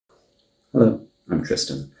Hello, I'm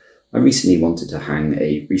Tristan. I recently wanted to hang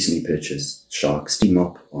a recently purchased Shark Steam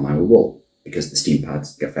Mop on our wall because the steam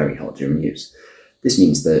pads get very hot during use. This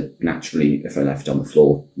means that naturally, if I left it on the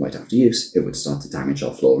floor right after use, it would start to damage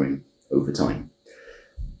our flooring over time.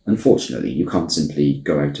 Unfortunately, you can't simply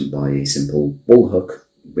go out and buy a simple wall hook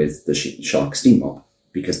with the Shark Steam Mop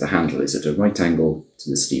because the handle is at a right angle to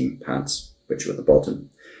the steam pads, which are at the bottom,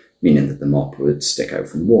 meaning that the mop would stick out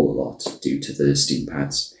from the wall a lot due to the steam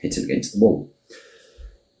pads hitting against the wall.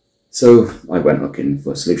 So I went looking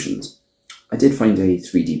for solutions. I did find a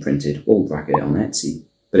 3D printed wall bracket on Etsy,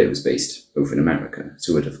 but it was based over in America,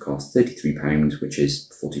 so it would have cost £33, which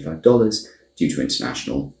is $45 due to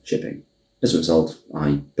international shipping. As a result,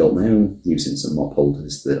 I built my own using some mop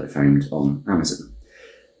holders that I found on Amazon.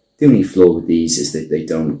 The only flaw with these is that they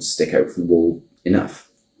don't stick out from the wall enough.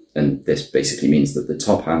 And this basically means that the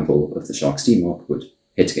top handle of the Shark Steam Mop would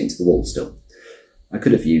hit against the wall still. I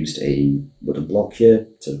could have used a wooden block here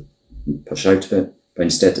to push out of it, but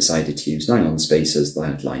instead decided to use nylon spacers that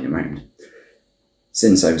I'd line around.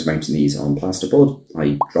 Since I was mounting these on plasterboard,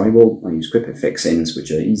 I drywall. I use grip fixings,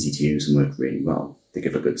 which are easy to use and work really well. They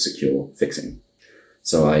give a good secure fixing.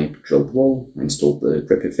 So I drilled the wall, I installed the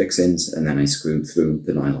grip fixings, and then I screwed through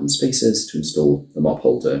the nylon spacers to install the mop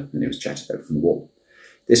holder, and it was jetted out from the wall.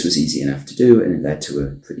 This was easy enough to do, and it led to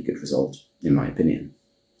a pretty good result, in my opinion.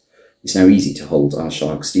 It's now easy to hold our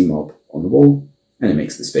Shark Steam Mop on the wall, and it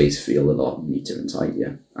makes the space feel a lot neater and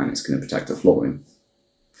tidier, and it's going to protect the flooring.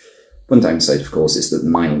 One downside, of course, is that the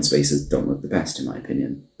nylon spacers don't look the best, in my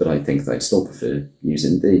opinion, but I think that I'd still prefer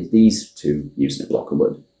using these to using a block of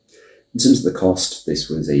wood. In terms of the cost, this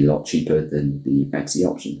was a lot cheaper than the Etsy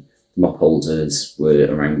option. The mop holders were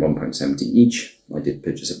around £1.70 each. I did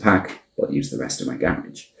purchase a pack, but used the rest of my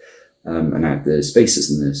garage. And I had the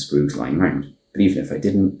spacers and the screws lying around. But even if I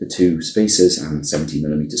didn't, the two spacers and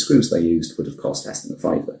 70mm screws that I used would have cost less than a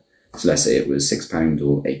 £5. So let's say it was £6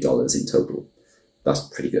 or $8 in total. That's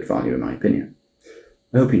pretty good value in my opinion.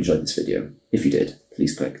 I hope you enjoyed this video. If you did,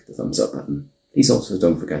 please click the thumbs up button. Please also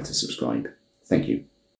don't forget to subscribe. Thank you.